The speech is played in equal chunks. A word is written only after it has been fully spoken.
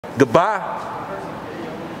Goodbye.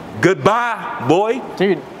 Goodbye, boy.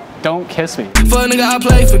 Dude, don't kiss me. Fuck nigga, I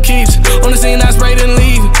play for keeps. On the scene, I spray and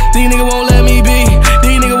leave. These niggas won't let me be.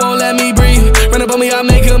 These niggas won't let me breathe. Run up on me, I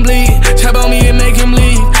make him bleed. Trap on me and make him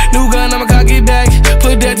leave. New gun, I'ma cock it back.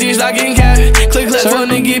 Put that dish like in cap. Click, click, phone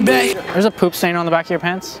and get back. There's a poop stain on the back of your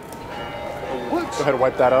pants. What? Go ahead and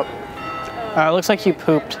wipe that up. It looks like you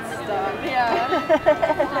pooped. On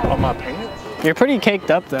my pants? You're pretty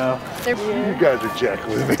caked up though. You guys are jacked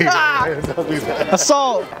with me. Don't do that.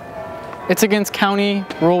 Assault! It's against county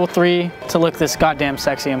rule 3 to look this goddamn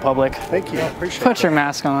sexy in public. Thank you. I appreciate it. Put your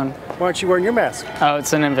mask on. Why aren't you wearing your mask? Oh,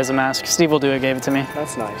 it's an Invisimask. Steve will do it, gave it to me.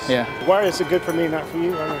 That's nice. Yeah. Why is it good for me, not for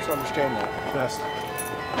you? I don't understand that. That's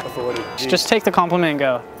authority. Just take the compliment and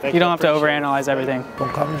go. Thank you don't you. have to overanalyze everything.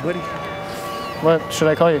 Don't call me buddy. What should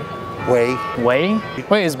I call you? Way. Way?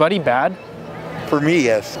 Wait, is Buddy bad? For me,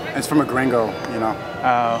 yes. It's from a gringo, you know.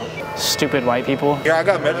 Oh, stupid white people. Yeah, I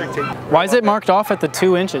got measuring tape. Why is it marked off at the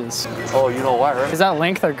 2 inches? Oh, you know why, right? Is that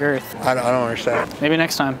length or girth? I don't understand. Maybe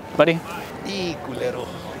next time, buddy. Culero.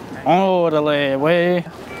 Orale, way.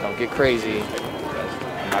 Don't get crazy.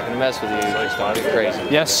 I'm not gonna mess with you. Just don't get crazy.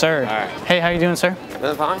 Yes, sir. All right. Hey, how you doing, sir?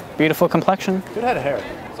 That's fine. Beautiful complexion. Good head of hair.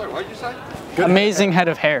 Sorry, what did you say? Amazing head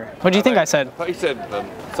of hair. What do you think I said? I thought you said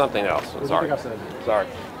something else. What do you Sorry. think I said? Sorry. I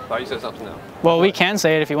thought you said something else. Well, we can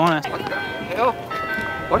say it if you want to. What the hell?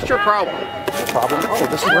 What's your problem? Problem? Oh,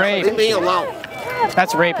 this is Rape. Leave me alone.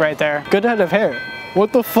 That's rape right there. Good head of hair.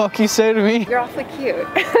 What the fuck you say to me? You're awfully cute.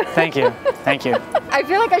 Thank you. Thank you. I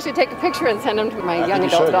feel like I should take a picture and send them to my young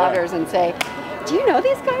adult daughters and say, do you know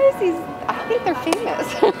these guys? I think they're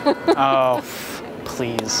famous. Oh,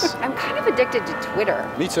 please. I'm kind of addicted to Twitter.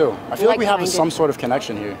 Me too. I feel like we have Like-minded. some sort of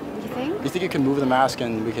connection here. You think? You think you can move the mask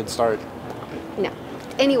and we could start? No.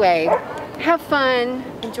 Anyway, have fun.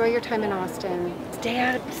 Enjoy your time in Austin.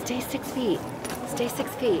 Stay 6 feet. Stay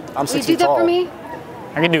 6 feet. I'm 6 Will you do feet that tall. for me?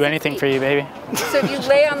 I can do anything for you, baby. So if you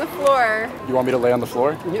lay on the floor, You want me to lay on the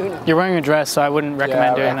floor? You're wearing a dress, so I wouldn't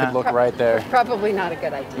recommend yeah, doing I could that. look right there. probably not a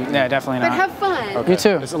good idea. Yeah, definitely But not. have fun. You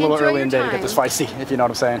too. It's a little Enjoy early your in the day to time. get this feisty, if you know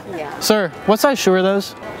what I'm saying. Yeah. Sir, what size shoe are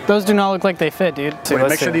those? Those do not look like they fit, dude. Wait,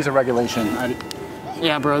 make sure these are regulation.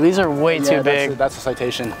 Yeah, bro, these are way too big. That's a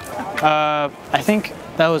citation. I think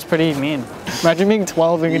that was pretty mean. Imagine being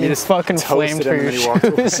 12 and getting just fucking flamed toasted for him your and then he walked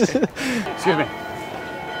away. shoes. Excuse me.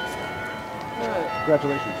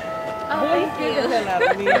 Congratulations.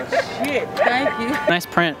 Thank you. Nice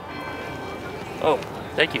print. Oh,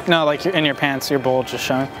 thank you. No, like in your pants, your bulge just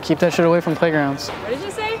showing. Keep that shit away from playgrounds. What did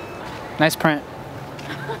you say? Nice print.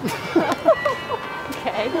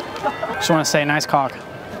 Okay. Just want to say, nice cock.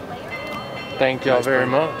 Thank y'all very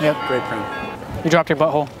much. Yep. Great print. You dropped your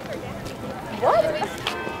butthole. What?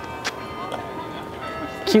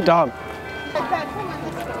 Cute dog.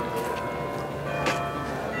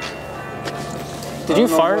 Did you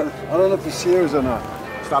fart? I don't know if it's yours or not.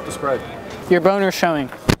 Stop the spread. Your boner's showing.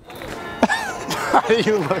 How do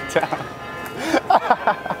you look down?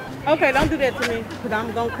 Okay, don't do that to me, because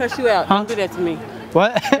I'm going to cuss you out. Huh? Don't do that to me.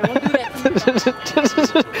 What? Don't do that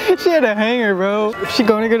to me. She had a hanger, bro. Is she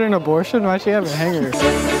going to get an abortion? Why'd she have a hanger?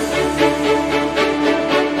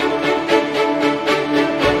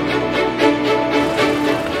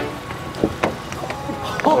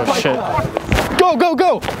 Oh shit. Go, go,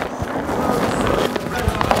 go!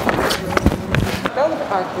 Those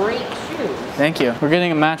are great shoes. Thank you. We're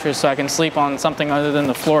getting a mattress so I can sleep on something other than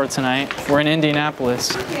the floor tonight. We're in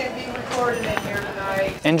Indianapolis. Can't be recording in here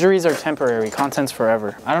tonight. Injuries are temporary, content's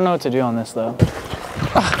forever. I don't know what to do on this though.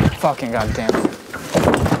 Ah, fucking goddamn.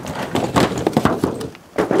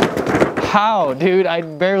 How, dude? I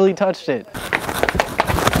barely touched it.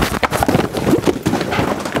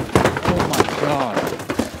 Oh my god.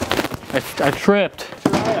 I tripped.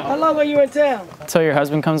 How long are you in town? Until your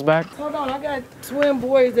husband comes back. Hold on, I got twin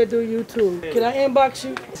boys that do YouTube. Can I inbox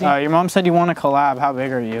you? Your mom said you want to collab. How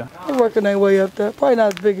big are you? They're working their way up there. Probably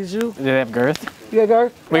not as big as you. Do they have girth? You got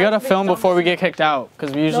girth? We gotta film before we get kicked out,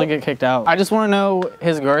 because we usually get kicked out. I just want to know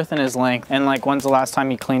his girth and his length, and like when's the last time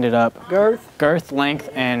he cleaned it up. Girth? Girth, length,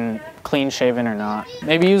 and clean shaven or not.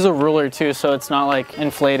 Maybe use a ruler too, so it's not like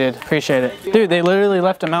inflated. Appreciate it. Dude, they literally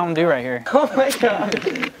left a Mountain Dew right here. Oh my god.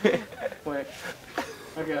 Wait.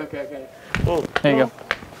 Okay. Oh, There you go.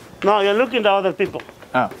 no, you're looking to other people.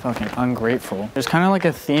 Oh, fucking ungrateful. There's kind of like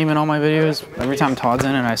a theme in all my videos. Every time Todd's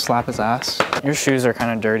in and I slap his ass. Your shoes are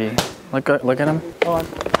kind of dirty. Look at him. Hold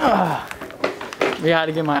on. We had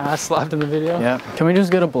to get my ass slapped in the video. Yeah. Can we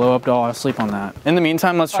just get a blow up doll? I'll sleep on that. In the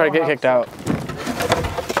meantime, let's try to get kicked out.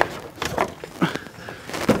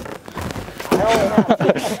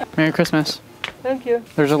 Merry Christmas. Thank you.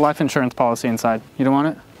 There's a life insurance policy inside. You don't want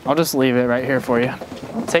it? I'll just leave it right here for you.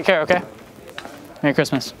 Take care, okay? Merry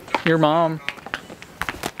Christmas. Your mom.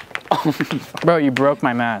 Bro, you broke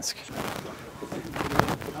my mask.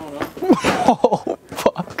 Oh,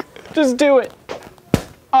 fuck. Just do it.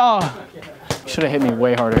 Oh. Should have hit me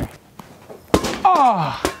way harder.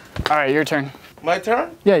 Oh. All right, your turn. My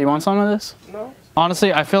turn? Yeah, you want some of this? No.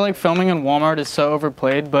 Honestly, I feel like filming in Walmart is so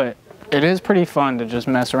overplayed, but it is pretty fun to just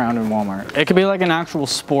mess around in Walmart. It could be like an actual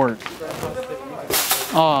sport.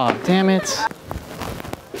 Oh, damn it.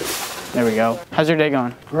 There we go. How's your day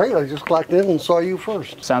going? Great, I just clocked in and saw you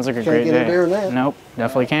first. Sounds like a Can't great get day. any better than that. Nope,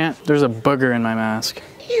 definitely can't. There's a booger in my mask.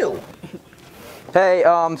 Ew. Hey,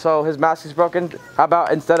 so his mask is broken. How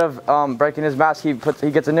about instead of breaking his mask, he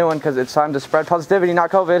gets a new one because it's time to spread positivity,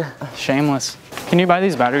 not COVID. Shameless. Can you buy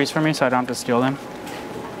these batteries for me so I don't have to steal them?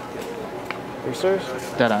 Are you serious?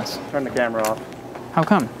 Deadass. Turn the camera off. How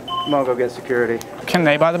come? I'm gonna go get security. Can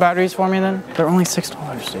they buy the batteries for me then? They're only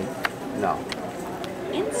 $6, dude. No.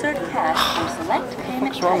 Insert cash or select payment.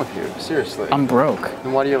 What's wrong with you? Seriously. I'm broke.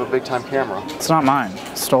 Then why do you have a big time camera? It's not mine.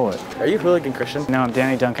 I stole it. Are you Hooligan Christian? No, I'm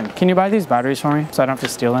Danny Duncan. Can you buy these batteries for me so I don't have to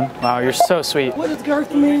steal them? Wow, you're so sweet. What does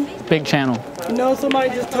girth mean? Big channel. You know, somebody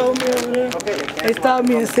just told me over there. They stopped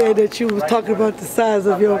me and said that you was talking about the size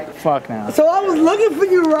of your... Fuck now. So I was looking for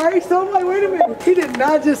you, right? So I'm like, wait a minute. He did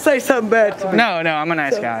not just say something bad to me. No, I'm a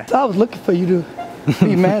nice guy. So I was looking for you to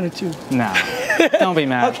be mad at you. No. Don't be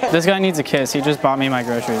mad. Okay. This guy needs a kiss. He just bought me my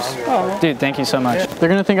groceries. Oh. Dude, thank you so much. They're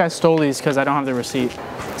gonna think I stole these because I don't have the receipt.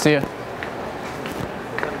 See ya.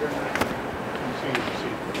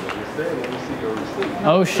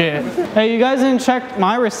 Oh shit. Hey, you guys didn't check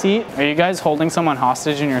my receipt? Are you guys holding someone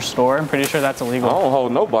hostage in your store? I'm pretty sure that's illegal. I don't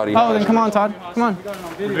hold nobody. Oh, then come on, Todd. Come on.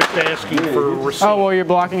 We're just asking for a receipt. Oh, well, you're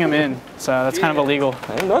blocking them in, so that's kind of illegal.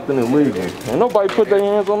 Ain't nothing illegal. Ain't nobody put their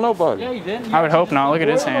hands on nobody. I would hope not. Look at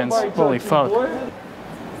his hands. Holy fuck.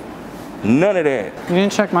 None of that. You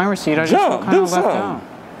didn't check my receipt. I just Jump, kind do of left something. out.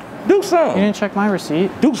 Do something. You didn't check my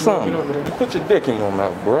receipt. Do something. Put your dick in your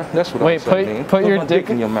mouth, bro. That's what Wait, I'm saying. put your my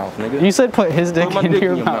dick in your mouth, nigga. You said put his dick Put my in dick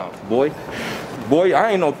your mouth. boy. Boy,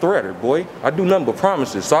 I ain't no threater, boy. I do nothing but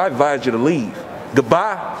promises, so I advise you to leave.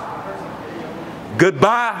 Goodbye.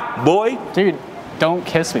 Goodbye, boy. Dude, don't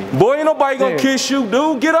kiss me. Boy, ain't nobody gonna Dude. kiss you,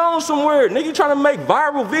 dude. Get on somewhere. Nigga, you trying to make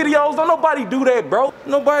viral videos? Don't nobody do that, bro.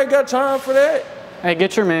 Nobody got time for that. Hey,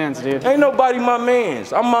 get your mans, dude. Ain't nobody my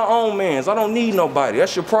mans. I'm my own mans. I don't need nobody.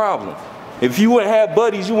 That's your problem. If you wouldn't have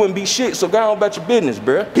buddies, you wouldn't be shit, so go on about your business,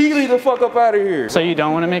 bruh. Healy the fuck up out of here. So you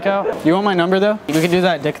don't want to make out? You want my number, though? We could do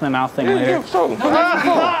that dick in the mouth thing later. Yeah, so.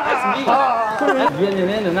 Getting it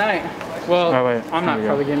in tonight. Well, Oh, wait. I'm not Here you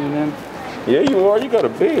probably getting it in. Yeah, you are. You got a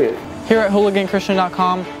bed. Here at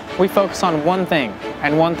hooliganchristian.com, we focus on one thing,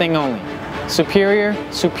 and one thing only. Superior,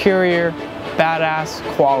 badass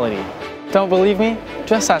quality. Don't believe me?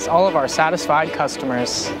 Just ask all of our satisfied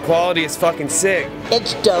customers. Quality is fucking sick.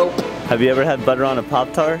 It's dope. Have you ever had butter on a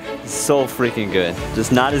Pop-Tart? It's so freaking good.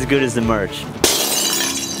 Just not as good as the merch.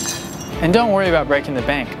 And don't worry about breaking the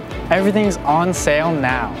bank. Everything's on sale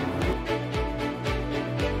now.